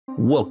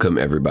Welcome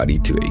everybody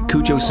to a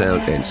Cujo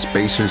Sound and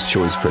Spacer's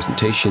Choice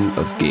presentation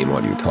of Game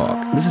Audio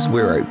Talk. This is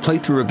where I play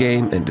through a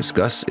game and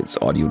discuss its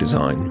audio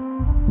design.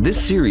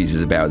 This series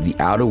is about The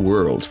Outer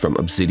Worlds from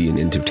Obsidian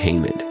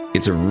Entertainment.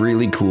 It's a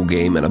really cool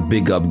game, and a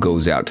big up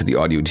goes out to the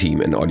audio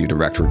team and audio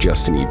director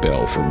Justin E.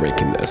 Bell for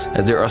making this,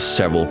 as there are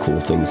several cool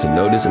things to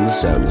notice in the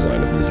sound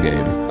design of this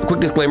game. A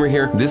quick disclaimer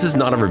here, this is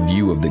not a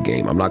review of the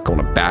game. I'm not going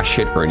to bash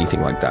it or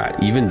anything like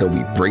that. Even though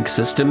we break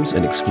systems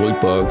and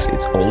exploit bugs,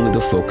 it's only to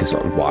focus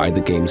on why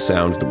the game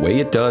sounds the way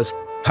it does,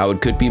 how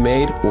it could be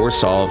made or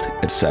solved,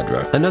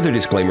 etc. Another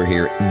disclaimer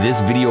here,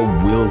 this video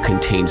will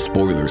contain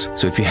spoilers,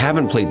 so if you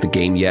haven't played the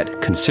game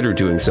yet, consider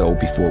doing so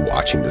before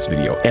watching this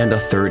video. And a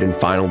third and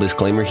final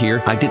disclaimer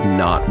here, I did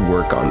not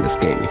work on this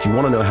game. If you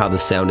want to know how the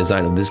sound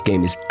design of this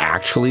game is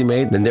actually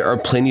made, then there are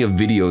plenty of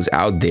videos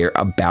out there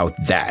about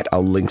that.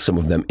 I'll link some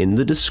of them in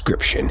the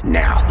description.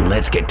 Now,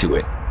 let's get to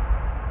it.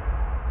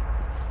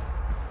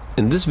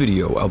 In this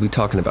video, I'll be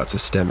talking about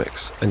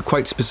systemics, and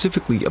quite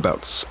specifically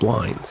about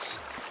splines.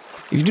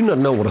 If you do not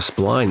know what a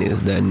spline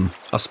is, then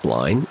a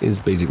spline is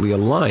basically a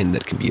line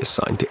that can be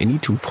assigned to any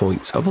 2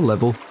 points of a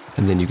level,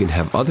 and then you can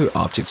have other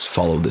objects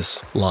follow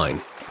this line,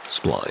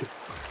 spline.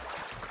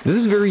 This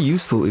is very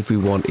useful if we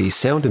want a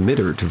sound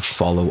emitter to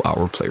follow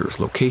our player's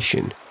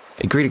location.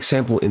 A great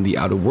example in The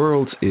Outer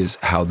Worlds is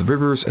how the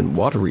rivers and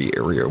watery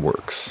area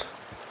works.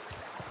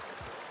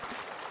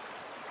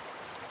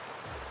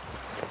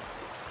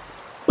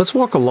 Let's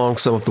walk along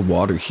some of the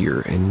water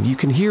here, and you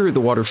can hear the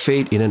water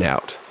fade in and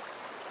out.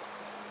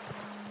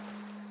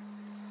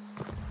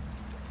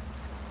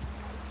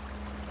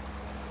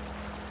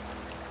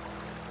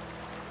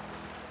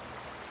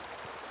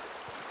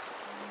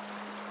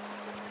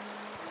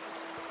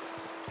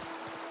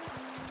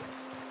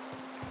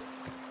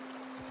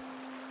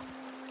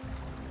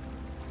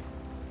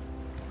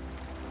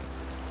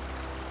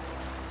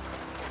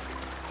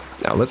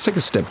 Now let's take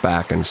a step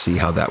back and see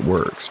how that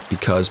works,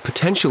 because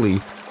potentially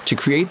to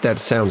create that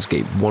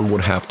soundscape one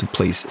would have to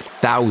place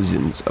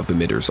thousands of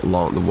emitters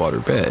along the water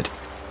bed.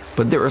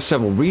 But there are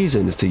several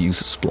reasons to use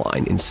a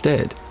spline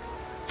instead.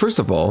 First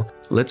of all,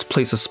 let's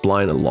place a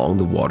spline along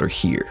the water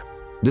here.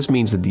 This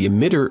means that the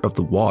emitter of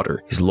the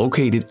water is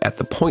located at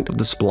the point of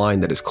the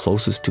spline that is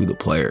closest to the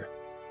player,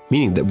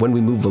 meaning that when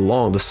we move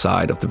along the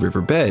side of the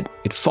river bed,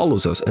 it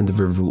follows us and the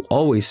river will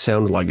always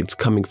sound like it's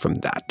coming from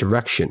that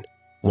direction.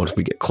 Once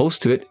we get close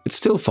to it, it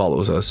still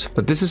follows us,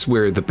 but this is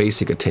where the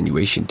basic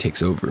attenuation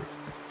takes over.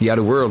 The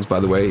Outer Worlds, by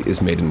the way,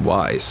 is made in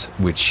Wise,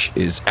 which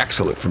is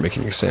excellent for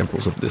making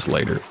examples of this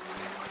later.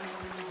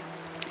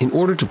 In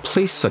order to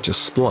place such a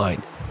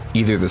spline,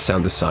 either the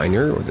sound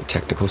designer or the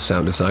technical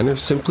sound designer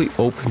simply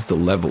opens the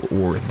level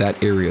or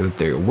that area that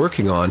they are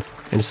working on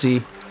and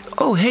see,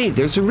 oh hey,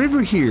 there's a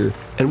river here,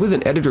 and with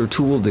an editor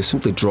tool they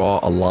simply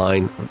draw a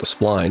line or the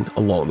spline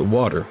along the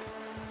water.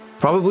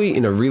 Probably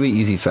in a really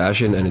easy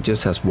fashion, and it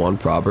just has one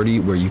property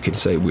where you can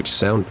say which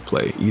sound to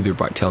play, either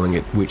by telling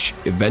it which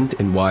event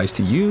in Wise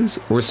to use,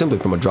 or simply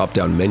from a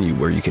drop-down menu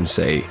where you can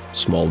say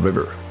small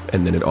river,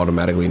 and then it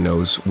automatically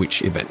knows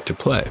which event to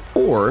play.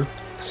 Or,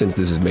 since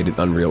this is made in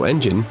Unreal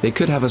Engine, they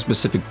could have a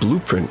specific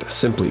blueprint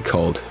simply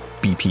called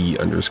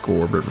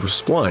BP_river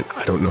spline.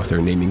 I don't know their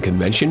naming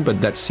convention,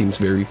 but that seems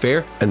very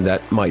fair, and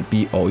that might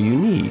be all you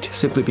need,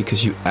 simply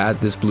because you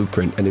add this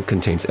blueprint and it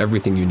contains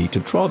everything you need to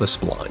draw the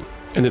spline.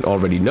 And it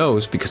already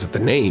knows, because of the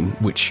name,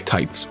 which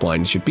type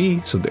spline it should be,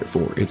 so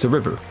therefore it's a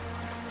river.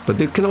 But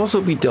it can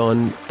also be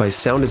done by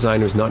sound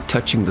designers not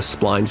touching the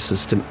spline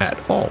system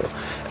at all,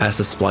 as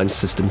the spline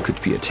system could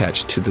be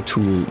attached to the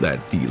tool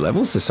that the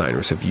levels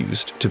designers have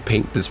used to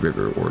paint this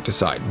river or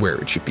decide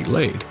where it should be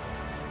laid.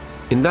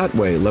 In that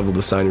way, level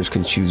designers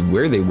can choose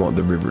where they want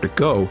the river to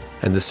go,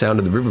 and the sound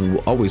of the river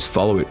will always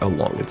follow it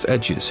along its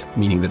edges,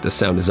 meaning that the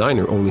sound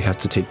designer only has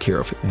to take care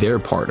of their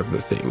part of the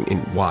thing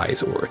in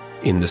Wise or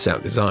in the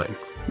sound design.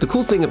 The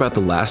cool thing about the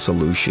last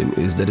solution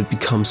is that it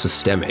becomes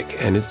systemic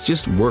and it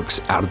just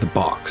works out of the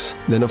box.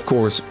 Then of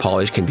course,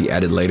 polish can be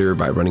added later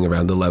by running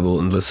around the level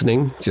and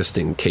listening, just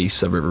in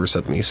case a river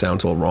suddenly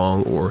sounds all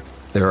wrong or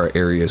there are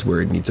areas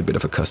where it needs a bit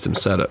of a custom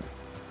setup.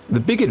 The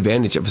big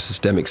advantage of a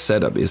systemic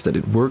setup is that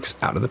it works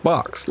out of the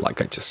box,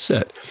 like I just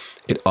said.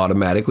 It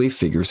automatically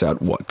figures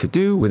out what to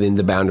do within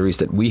the boundaries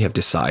that we have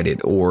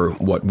decided, or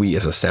what we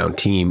as a sound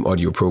team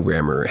audio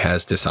programmer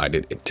has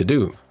decided it to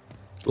do.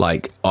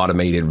 Like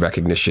automated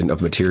recognition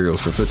of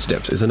materials for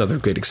footsteps is another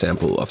great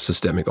example of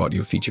systemic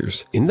audio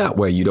features. In that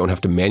way, you don't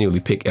have to manually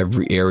pick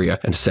every area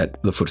and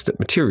set the footstep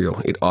material.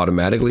 It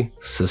automatically,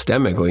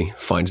 systemically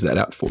finds that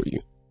out for you.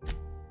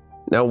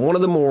 Now, one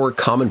of the more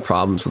common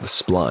problems with a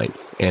spline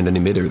and an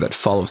emitter that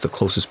follows the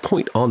closest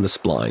point on the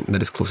spline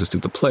that is closest to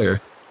the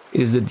player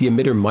is that the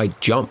emitter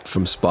might jump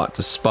from spot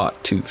to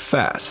spot too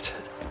fast.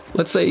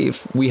 Let's say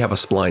if we have a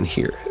spline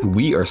here and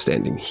we are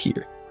standing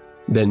here,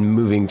 then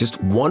moving just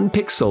 1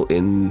 pixel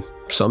in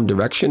some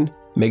direction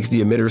makes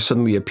the emitter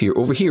suddenly appear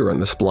over here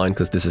on the spline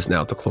because this is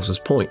now the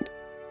closest point.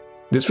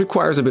 This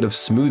requires a bit of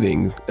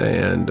smoothing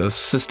and a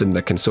system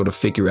that can sort of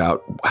figure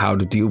out how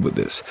to deal with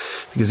this.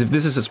 Because if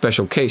this is a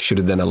special case, should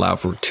it then allow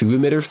for 2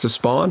 emitters to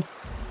spawn?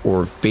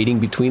 or fading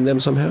between them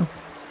somehow.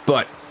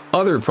 But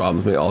other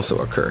problems may also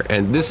occur,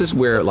 and this is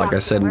where, like I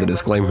said in the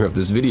disclaimer of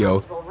this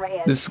video,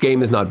 this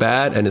game is not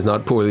bad and is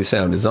not poorly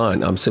sound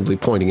designed. I'm simply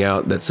pointing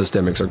out that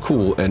systemics are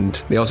cool, and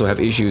they also have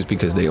issues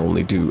because they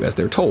only do as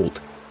they're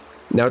told.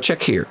 Now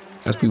check here.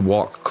 As we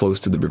walk close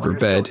to the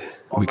riverbed,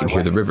 we can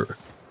hear the river.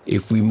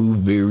 If we move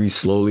very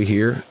slowly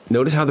here,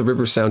 notice how the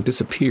river sound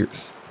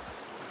disappears.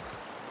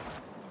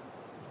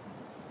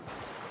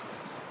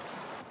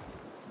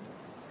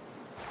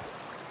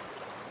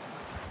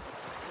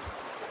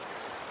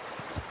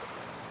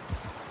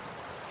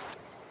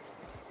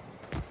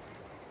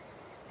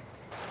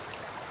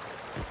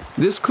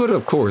 This could,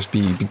 of course,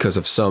 be because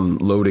of some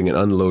loading and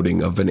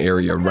unloading of an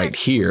area right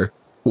here,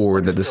 or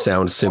that the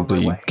sound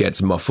simply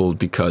gets muffled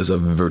because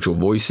of virtual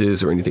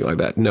voices or anything like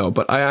that. No,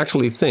 but I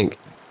actually think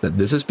that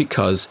this is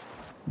because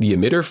the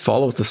emitter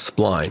follows the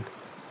spline.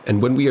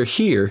 And when we are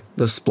here,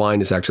 the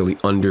spline is actually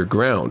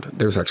underground.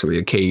 There's actually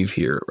a cave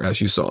here,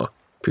 as you saw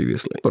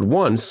previously. But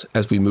once,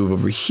 as we move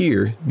over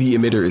here, the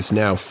emitter is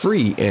now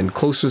free and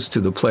closest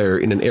to the player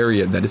in an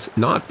area that is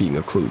not being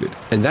occluded.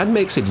 And that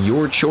makes it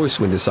your choice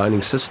when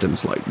designing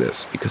systems like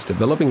this, because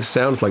developing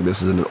sounds like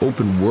this in an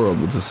open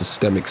world with a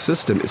systemic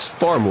system is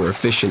far more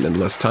efficient and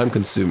less time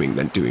consuming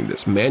than doing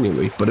this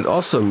manually. But it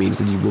also means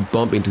that you will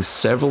bump into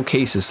several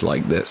cases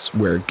like this,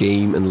 where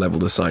game and level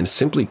design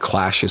simply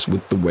clashes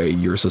with the way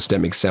your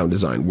systemic sound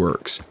design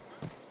works.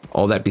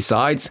 All that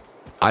besides,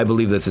 I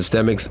believe that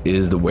systemics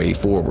is the way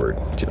forward,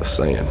 just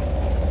saying.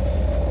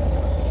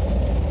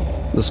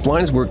 The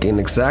splines work in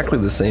exactly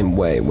the same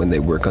way when they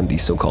work on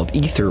these so-called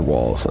ether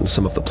walls on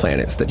some of the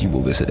planets that you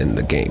will visit in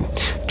the game.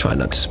 Try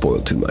not to spoil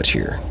too much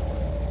here.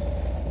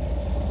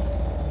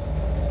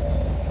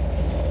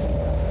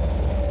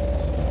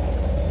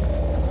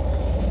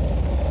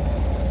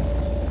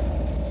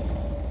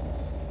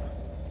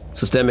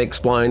 Systemic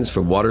splines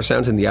for water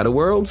sounds in the outer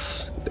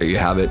worlds? There you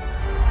have it.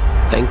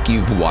 Thank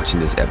you for watching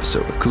this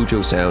episode of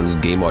Cujo Sound's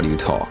Game Audio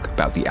Talk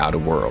about the Outer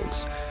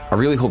Worlds. I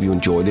really hope you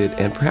enjoyed it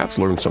and perhaps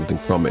learned something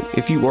from it.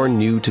 If you are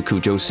new to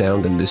Cujo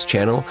Sound and this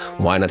channel,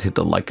 why not hit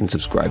the like and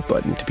subscribe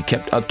button to be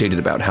kept updated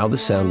about how the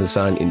sound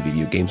design in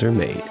video games are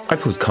made. I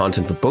post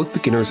content for both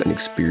beginners and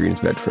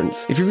experienced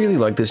veterans. If you really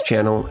like this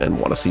channel and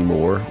want to see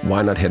more,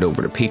 why not head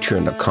over to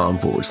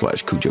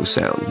patreon.com/Cujo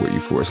Sound, where you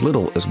for as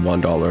little as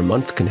 $1 a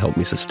month can help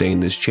me sustain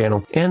this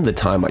channel and the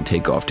time I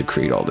take off to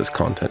create all this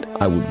content.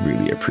 I would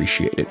really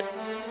appreciate it.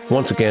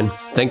 Once again,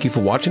 thank you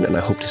for watching, and I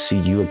hope to see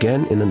you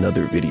again in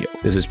another video.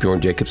 This is Bjørn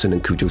Jacobsen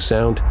and Cujo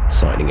Sound,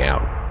 signing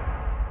out.